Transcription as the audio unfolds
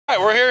All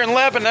right, we're here in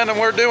Lebanon and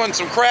we're doing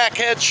some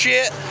crackhead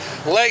shit.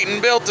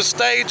 Leighton built the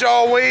stage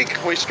all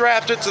week. We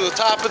strapped it to the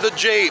top of the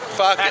Jeep.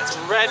 Fuck it. That's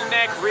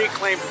redneck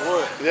reclaimed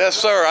wood. Yes,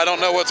 sir. I don't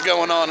know what's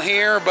going on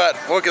here, but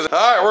look at it.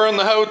 All right, we're in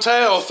the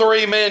hotel,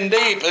 3 men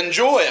deep.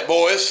 Enjoy it,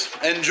 boys.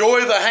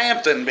 Enjoy the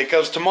Hampton,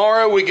 because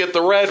tomorrow we get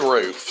the red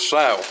roof.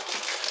 So,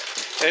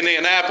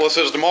 Indianapolis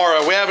is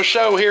tomorrow. We have a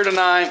show here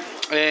tonight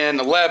in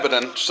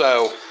Lebanon,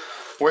 so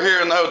we're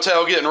here in the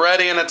hotel getting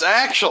ready, and it's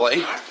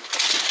actually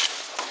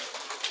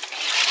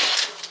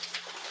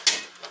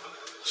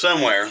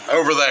somewhere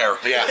over there,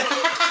 yeah.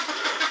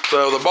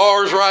 So the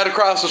bar's right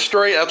across the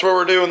street. That's where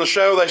we're doing the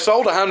show. They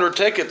sold 100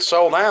 tickets,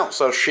 sold out,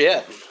 so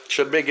shit,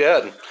 should be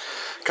good.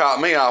 Caught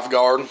me off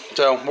guard.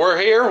 So we're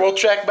here, we'll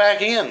check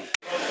back in.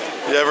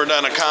 You ever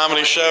done a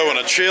comedy show in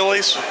a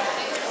Chili's?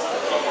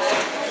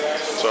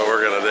 That's what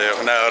we're gonna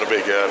do. No, it'll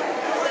be good.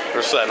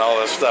 We're setting all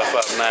this stuff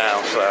up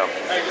now,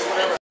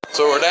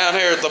 so we're down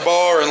here at the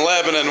bar in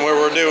Lebanon where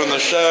we're doing the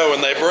show,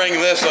 and they bring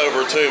this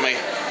over to me.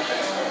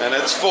 And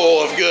it's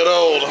full of good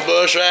old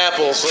bush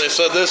apples. They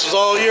said, this is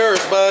all yours,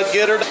 bud.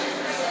 Get her.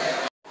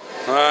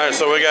 All right,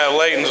 so we got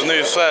Leighton's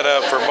new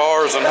setup for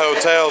bars and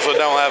hotels that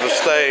don't have a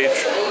stage.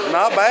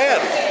 Not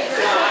bad.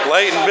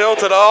 Leighton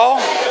built it all.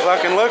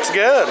 Fucking looks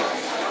good.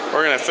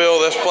 We're going to fill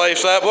this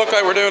place up. Look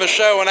like we're doing a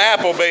show in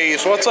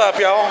Applebee's. What's up,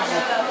 y'all?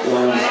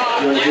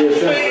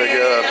 Pretty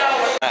good.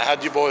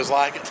 How'd you boys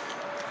like it?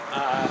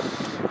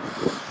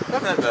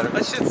 Not that better.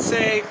 Let's just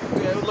say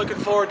looking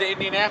forward to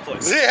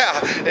Indianapolis.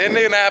 Yeah,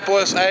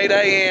 Indianapolis, 8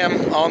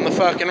 a.m. on the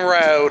fucking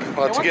road.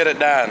 Let's get it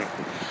done.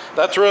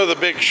 That's really the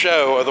big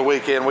show of the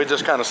weekend. We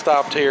just kind of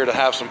stopped here to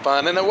have some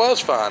fun, and it was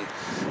fun.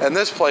 And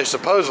this place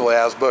supposedly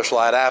has Busch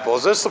Light apple.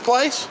 Is this the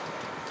place?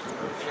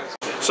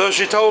 So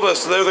she told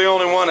us they're the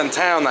only one in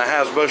town that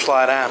has Busch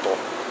Light apple.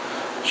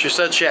 She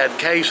said she had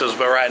cases,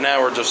 but right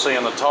now we're just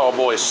seeing the tall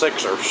boy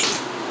Sixers. I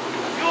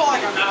feel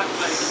like I'm not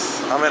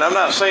I mean, I'm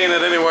not seeing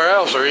it anywhere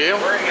else, are you?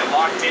 We're gonna get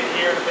locked in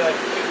here and be like,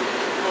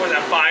 what was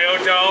that,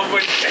 Biodome?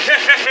 But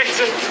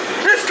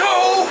it's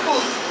cold!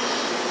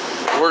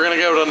 We're gonna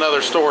go to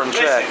another store and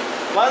check.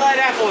 Bud Light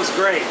apple is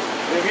great.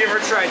 Have you ever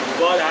tried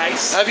Bud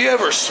Ice? Have you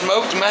ever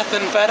smoked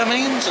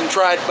methamphetamines and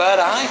tried Bud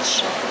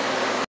Ice?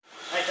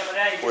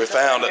 We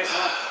found it.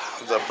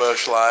 The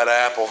Busch Light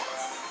apple.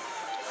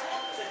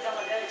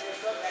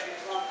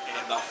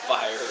 And the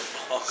fire.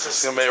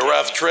 It's gonna be a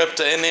rough trip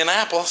to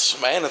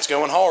Indianapolis. Man, it's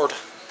going hard.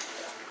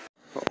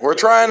 We're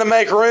trying to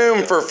make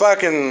room for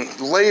fucking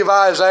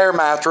Levi's air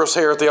mattress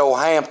here at the old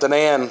Hampton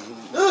Inn.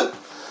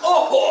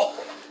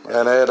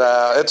 And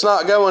it's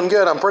not going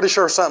good. I'm pretty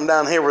sure something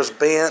down here was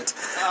bent.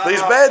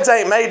 These beds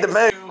ain't made to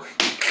move.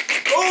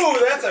 Oh,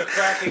 that's a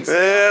cracking sound.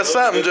 Yeah,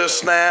 something just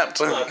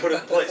snapped. I put it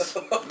in place.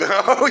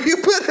 Oh, you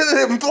put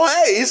it in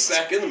place?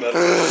 Back in the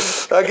middle.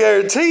 I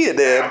guarantee you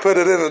did. Put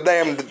it in a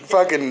damn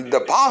fucking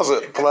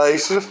deposit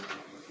place.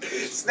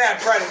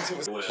 Snap right into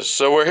it.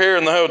 So we're here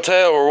in the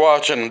hotel. We're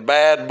watching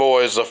Bad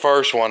Boys, the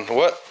first one.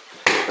 What?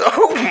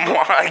 Oh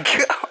my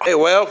God. Hey,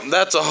 well,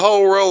 that's a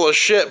whole roll of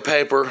shit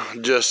paper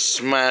just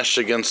smashed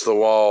against the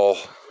wall.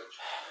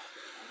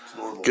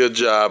 Good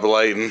job,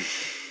 Leighton.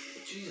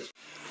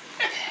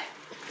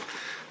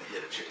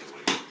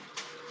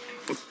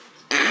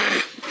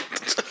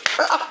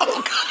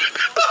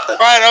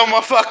 Right on my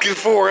fucking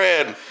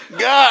forehead.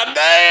 God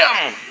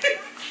damn.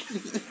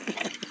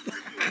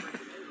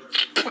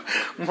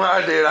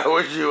 My dude, I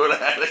wish you would have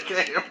had a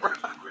camera.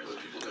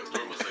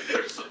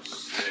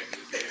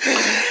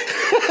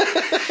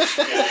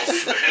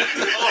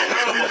 Oh,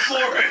 right on my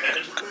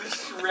forehead.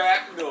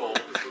 Shrapnel.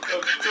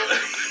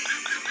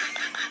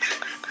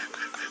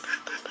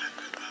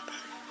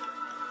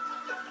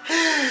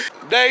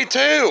 Day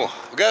 2.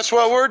 Guess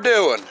what we're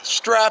doing?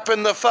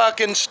 Strapping the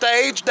fucking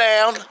stage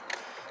down.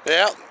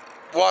 Yep.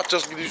 Watch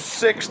us do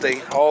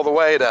 60 all the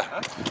way to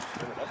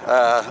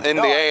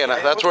Indiana.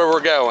 That's where we're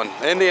going.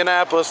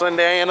 Indianapolis,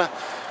 Indiana.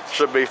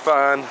 Should be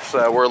fun.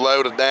 So we're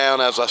loaded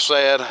down, as I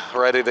said,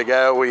 ready to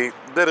go. We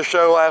did a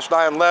show last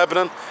night in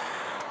Lebanon.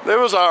 It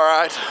was all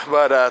right,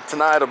 but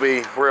tonight will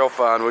be real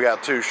fun. We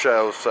got 2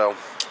 shows, so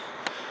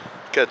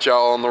catch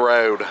y'all on the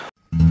road.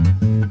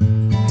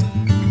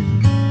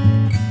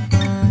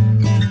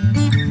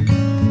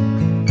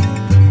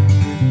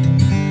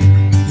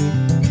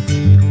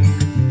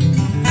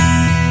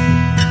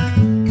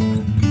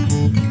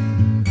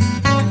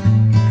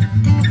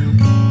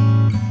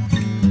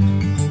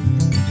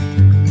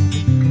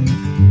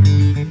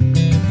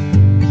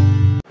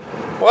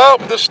 Well,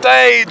 the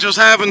stage is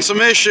having some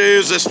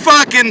issues. This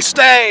fucking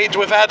stage,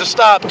 we've had to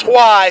stop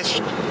twice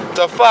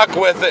to fuck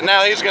with it.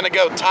 Now he's gonna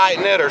go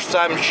tighten it or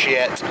some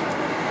shit.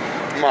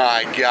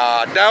 My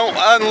God, don't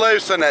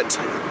unloosen it.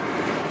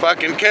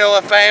 Fucking kill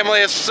a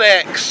family of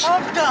 6.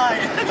 I'm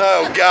dying.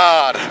 Oh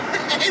God.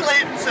 Hey,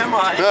 Leighton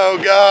semi. Oh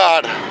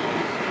God.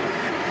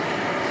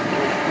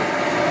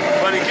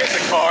 Buddy, get in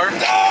the car.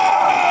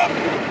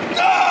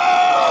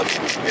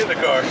 Get in the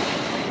car.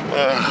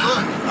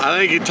 I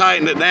think he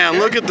tightened it down.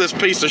 Look at this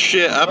piece of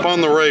shit up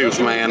on the roof,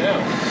 man.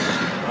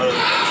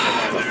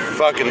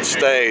 fucking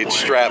stage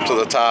strapped to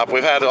the top.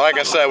 We've had, like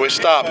I said, we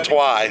stopped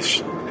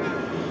twice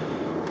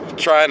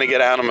trying to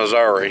get out of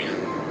Missouri.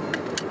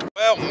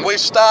 Well, we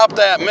stopped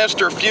at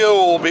Mr.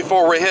 Fuel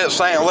before we hit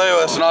St.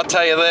 Louis, and I'll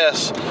tell you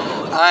this,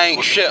 I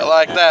ain't shit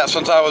like that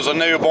since I was a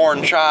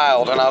newborn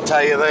child, and I'll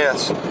tell you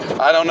this,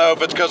 I don't know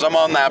if it's because I'm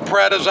on that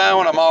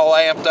prednisone, I'm all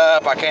amped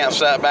up, I can't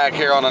sit back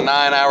here on a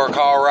 9-hour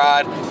car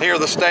ride, hear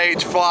the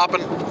stage flopping.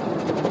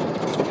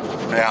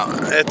 Yeah,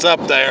 it's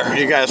up there,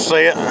 you guys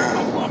see it?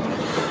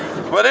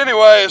 But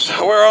anyways,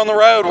 we're on the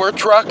road, we're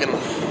trucking.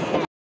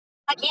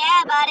 Fuck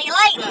yeah, buddy,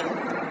 Leighton.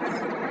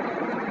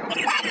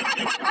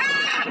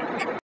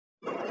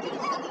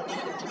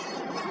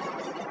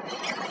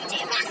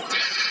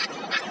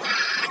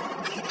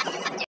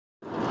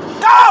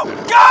 Go!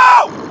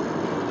 Go!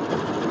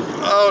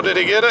 Oh, did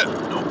he get it?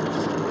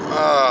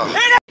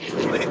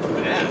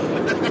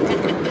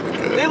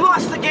 They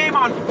lost the game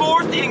on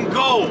 4th and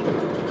goal.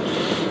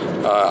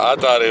 I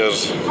thought it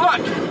was...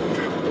 Look.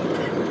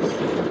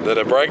 Did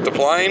it break the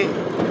plane?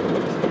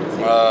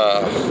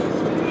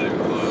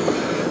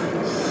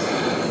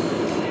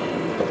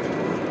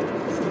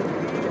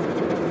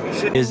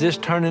 Is this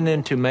turning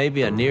into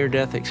maybe a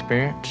near-death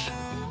experience?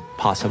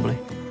 Possibly.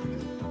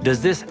 Does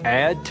this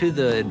add to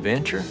the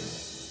adventure?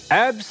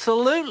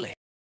 Absolutely.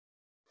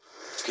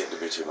 It's getting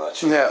to be too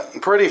much. Yeah,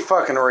 pretty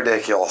fucking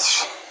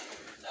ridiculous.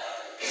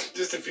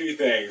 Just a few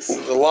things.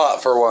 A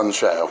lot for one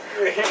show.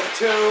 We hit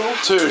 2.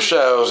 2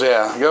 shows,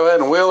 yeah. Go ahead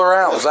and wheel her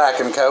out,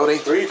 Zach and Cody.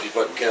 3 if you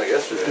fucking count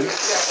yesterday.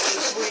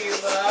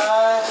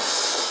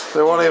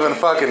 They won't even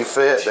fucking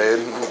fit,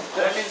 dude.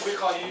 That means we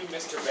call you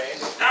Mr.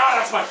 Bandit. Ah,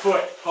 that's my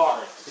foot.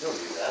 Hard. You don't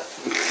do that.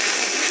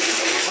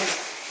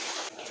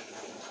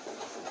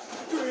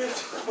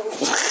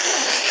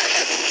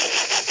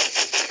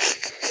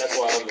 That's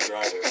why I'm the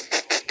driver.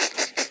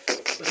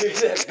 Look at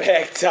that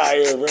back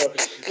tire, bro.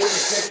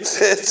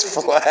 It's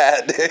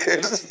flat,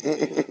 dude.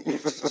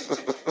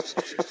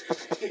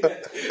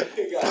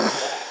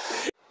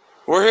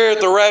 We're here at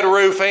the Red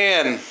Roof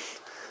Inn.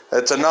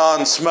 It's a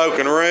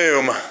non-smoking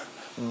room,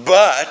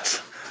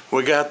 but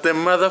we got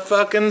them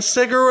motherfucking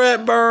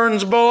cigarette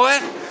burns, boy.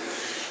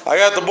 I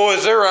got the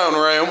boys their own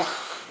room,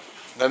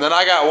 and then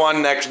I got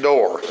one next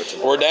door.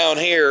 We're down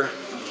here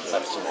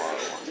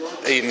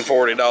eating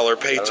 $40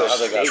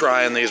 pizzas,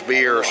 trying these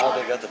beers. How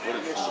they got the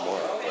footage from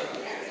tomorrow?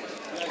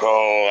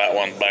 Oh, that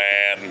one's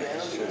bad.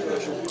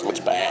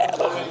 It's bad.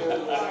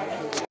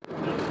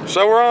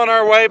 So we're on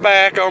our way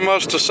back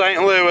almost to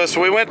St. Louis.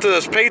 We went to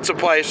this pizza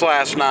place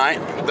last night.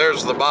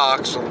 There's the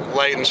box.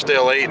 Leighton's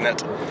still eating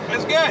it.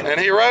 It's good. And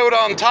he wrote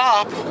on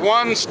top,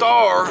 1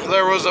 star,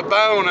 there was a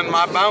bone in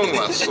my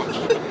boneless.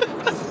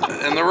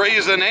 And the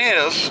reason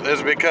is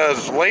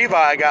because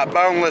Levi got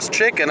boneless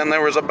chicken and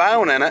there was a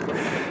bone in it.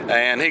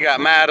 And he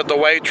got mad at the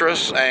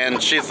waitress, and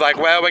she's like,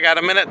 well, we got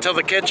a minute till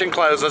the kitchen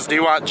closes. Do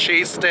you want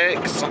cheese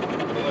sticks?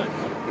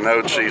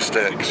 No cheese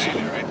sticks.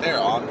 Right there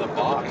on the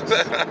box.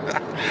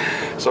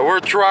 So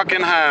we're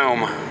trucking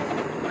home.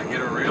 I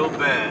get a real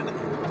bed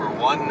for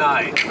 1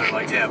 night. They're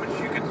like, yeah, but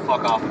you can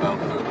fuck off about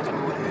food.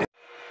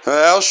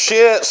 Well,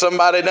 shit,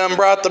 somebody done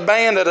brought the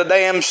Bandit a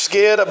damn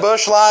skid of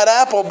Busch Light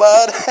apple,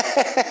 bud.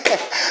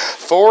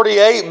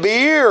 48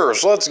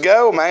 beers. Let's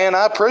go, man.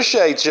 I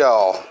appreciate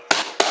y'all.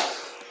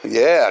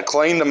 Yeah,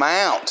 cleaned them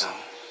out.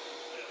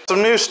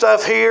 Some new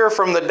stuff here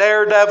from the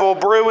Daredevil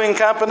Brewing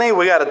Company.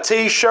 We got a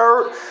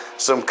t-shirt,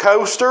 some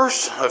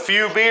coasters, a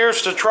few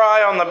beers to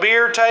try on the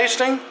beer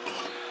tasting.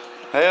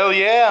 Hell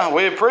yeah,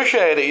 we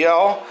appreciate it,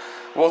 y'all.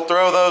 We'll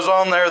throw those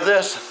on there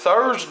this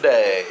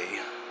Thursday.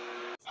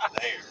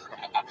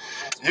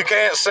 You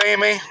can't see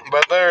me,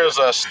 but there's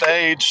a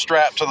stage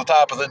strapped to the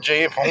top of the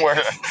Jeep, and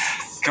we're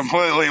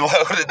completely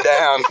loaded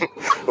down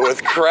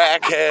with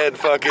crackhead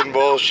fucking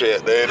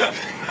bullshit, dude.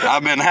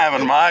 I've been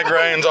having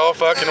migraines all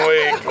fucking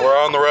week. We're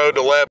on the road to Lebanon.